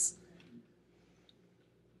Analysis.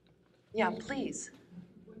 Yeah, please.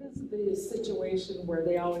 What is the situation where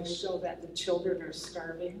they always show that the children are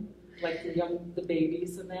starving, like the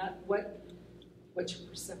babies and that? What's your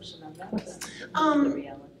perception of that? The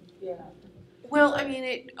reality. Yeah. Well, I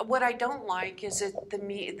mean, what I don't like is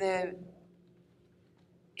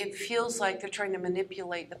it feels like they're trying to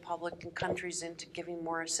manipulate the public and countries into giving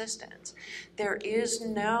more assistance. There is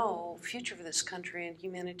no future for this country in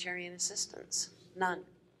humanitarian assistance, none.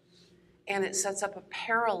 And it sets up a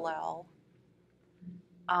parallel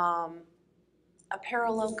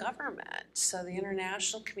government. So the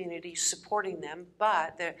international community is supporting them,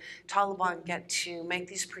 but the Taliban get to make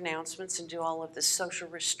these pronouncements and do all of this social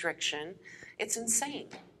restriction. It's insane.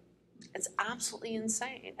 It's absolutely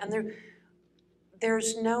insane. And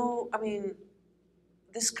there's no, I mean,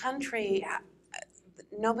 this country,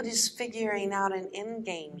 nobody's figuring out an end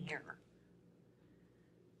game here.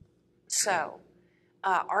 So,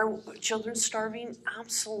 are children starving?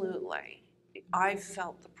 Absolutely. I've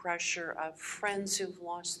felt the pressure of friends who've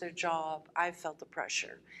lost their job. I've felt the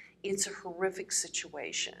pressure. It's a horrific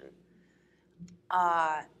situation.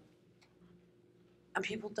 And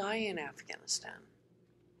people die in Afghanistan.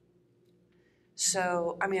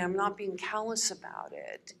 So, I mean, I'm not being callous about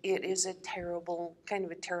it. It is a terrible, kind of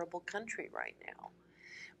a terrible country right now.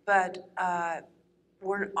 But I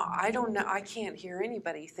don't know, I can't hear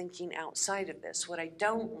anybody thinking outside of this. What I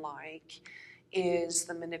don't like is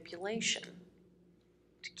the manipulation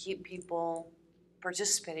to keep people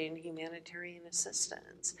participating in humanitarian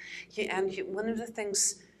assistance. And one of the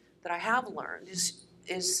things that I have learned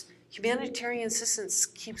is humanitarian assistance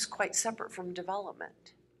keeps quite separate from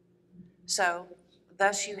development. So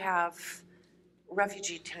thus you have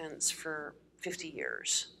refugee tents for 50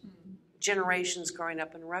 years. Generations growing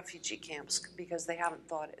up in refugee camps because they haven't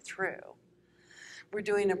thought it through. We're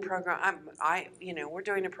doing a program, we're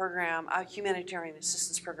doing a humanitarian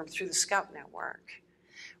assistance program through the Scout Network.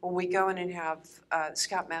 When we go in and have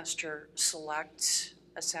Scoutmaster select,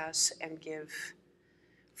 assess, and give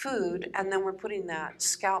food, and then we're putting that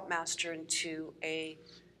Scoutmaster into a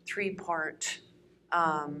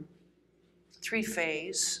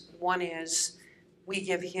three-phase. One is we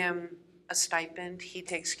give him a stipend, he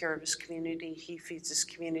takes care of his community, he feeds his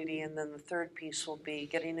community, and then the third piece will be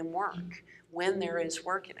getting him work when there is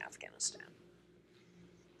work in Afghanistan.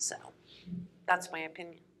 So that's my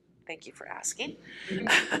opinion. Thank you for asking.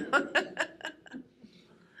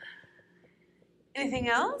 Anything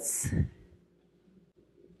else?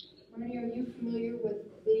 Marnie, are you familiar with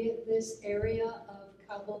this area of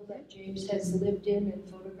Kabul that James has lived in and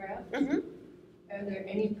photographed? Mm-hmm. Are there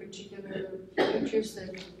any particular features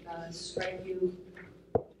that strike you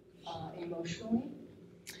emotionally?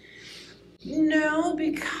 No,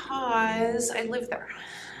 because I live there.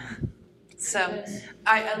 So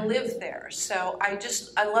I live there. So I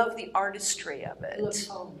love the artistry of it. It looks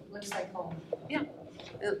home. Looks like home. Yeah,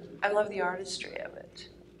 I love the artistry of it.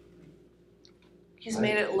 He's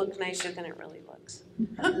made it look nicer than it really looks.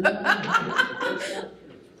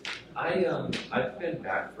 I've been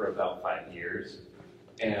back for about 5 years,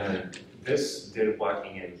 and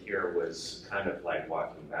walking in here was kind of like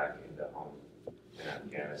walking back into home in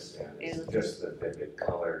Afghanistan. It's just the vivid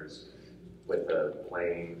colors with the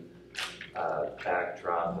plain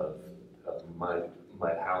backdrop of mud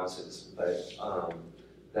houses. But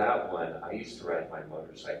that one, I used to ride my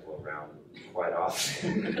motorcycle around quite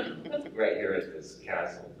often right here at this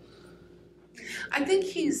castle. I think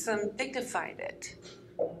he's dignified it,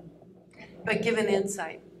 but given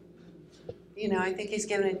insight. You know, I think he's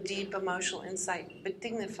given a deep emotional insight, but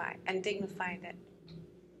dignified it.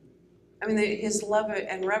 I mean, his love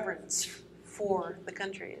and reverence for the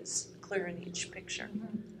country is clear in each picture.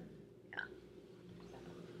 Yeah.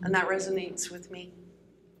 And that resonates with me.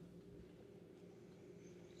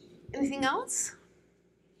 Anything else?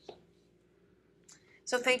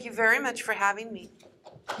 So thank you very much for having me.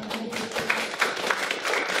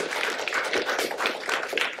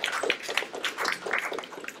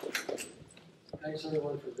 Thanks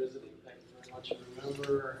everyone for visiting. Thank you very much.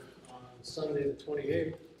 Remember, on Sunday the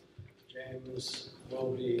 28th, James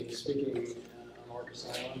will be speaking on Orcas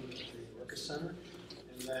Island at the Orcas Center.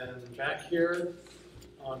 And then back here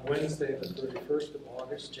on Wednesday the 31st of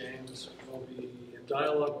August, James will be in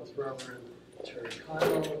dialogue with Reverend Terry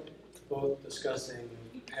Kyle, both discussing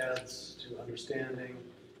paths to understanding.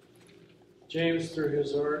 James, through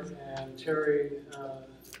his art, and Terry,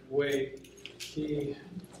 way he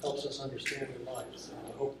helps us understand your lives.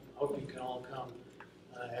 I hope you can all come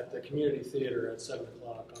at the community theater at 7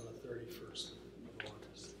 o'clock on the 31st of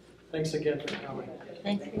August. Thanks again for coming.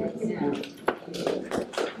 Thank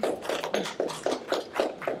you.